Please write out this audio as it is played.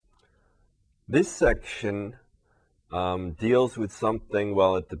This section deals with something,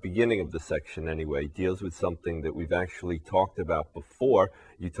 well, at the beginning of the section anyway, deals with something that we've actually talked about before.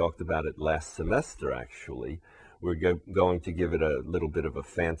 You talked about it last semester, actually. We're going to give it a little bit of a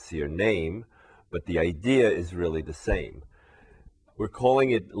fancier name, but the idea is really the same. We're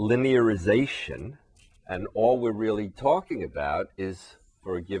calling it linearization, and all we're really talking about is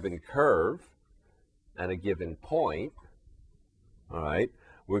for a given curve and a given point, all right,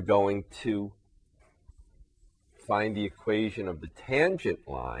 we're going to find the equation of the tangent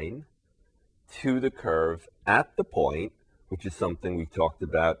line to the curve at the point, which is something we talked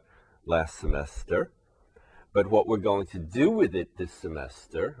about last semester. But what we're going to do with it this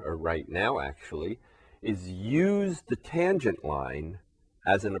semester, or right now actually, is use the tangent line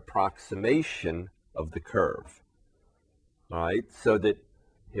as an approximation of the curve. All right, so that,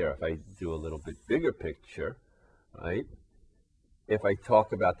 here, if I do a little bit bigger picture, right, if I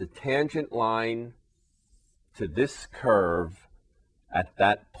talk about the tangent line to this curve at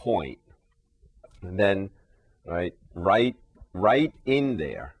that point, and then right in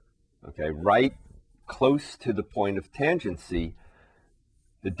there, okay, right close to the point of tangency,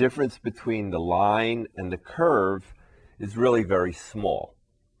 the difference between the line and the curve is really very small.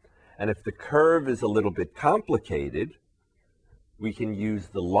 And if the curve is a little bit complicated, we can use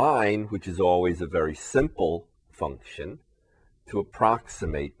the line, which is always a very simple function, to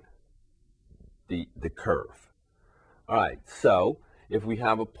approximate the curve. All right, so if we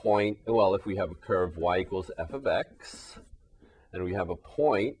have a point, well, if we have a curve y equals f of x, and we have a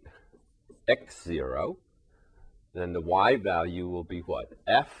point x0, then the y value will be what?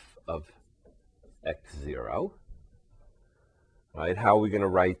 F of x0. All right, how are we going to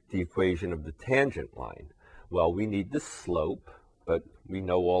write the equation of the tangent line? Well, we need the slope, but we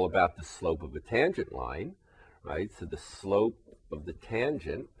know all about the slope of a tangent line, right? So the slope of the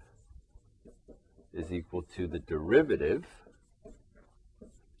tangent is equal to the derivative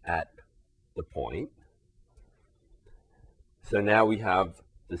at the point. So now we have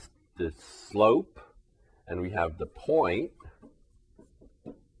the slope, and we have the point,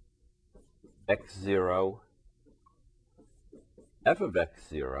 x0, f of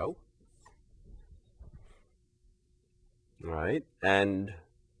x0, all right? And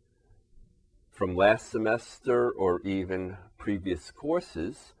from last semester or even previous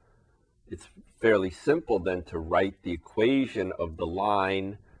courses, it's fairly simple then to write the equation of the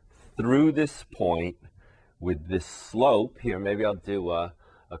line through this point with this slope. Here, maybe I'll do a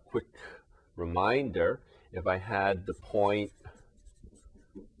quick reminder. If I had the point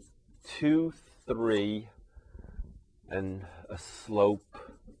 2, 3, and a slope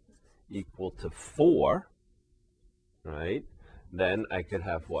equal to 4, right, then I could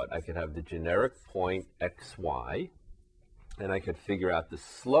have what? I could have the generic point xy, and I could figure out the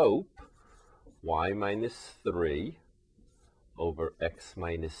slope, y minus 3 over x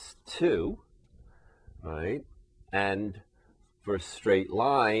minus 2, right? And for a straight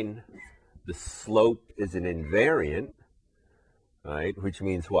line, the slope is an invariant, right? Which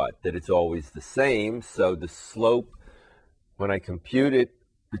means what? That it's always the same. So the slope, when I compute it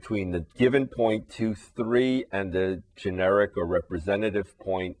between the given point 2, 3 and the generic or representative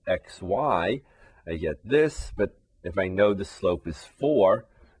point xy, I get this. But if I know the slope is 4,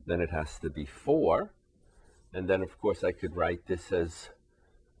 then it has to be 4. And then, of course, I could write this as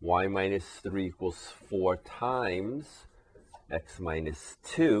y minus 3 equals 4 times x minus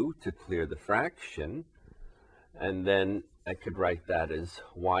 2 to clear the fraction. And then I could write that as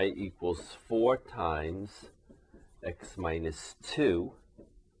y equals 4 times x minus 2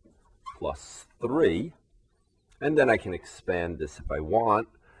 plus 3. And then I can expand this if I want.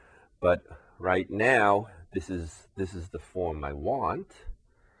 But right now, this is the form I want.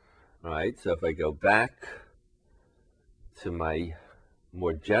 All right, so if I go back to my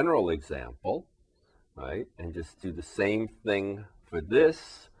more general example, right, and just do the same thing for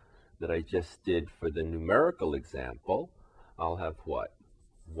this that I just did for the numerical example, I'll have what?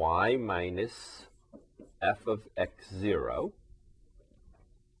 Y minus f of x0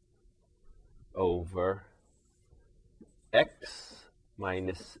 over x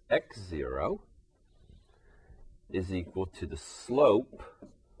minus x0 is equal to the slope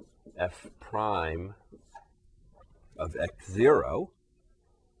f prime of x0,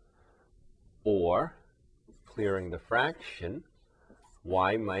 or, clearing the fraction,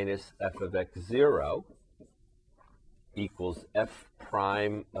 y minus f of x0 equals f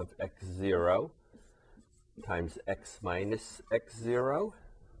prime of x0 times x minus x0,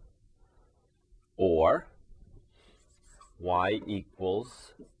 or y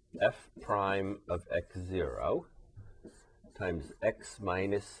equals f prime of x0 times x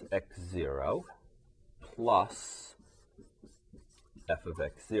minus x0 plus f of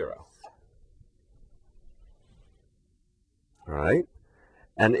x0. All right?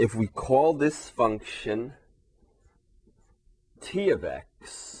 And if we call this function t of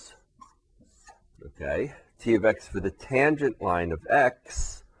x, okay, t of x for the tangent line of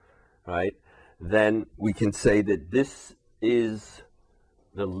x, right, then we can say that this is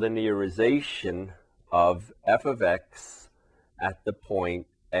the linearization of f of x at the point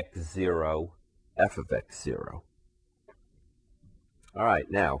x0, f of x0. All right,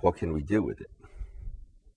 now what can we do with it?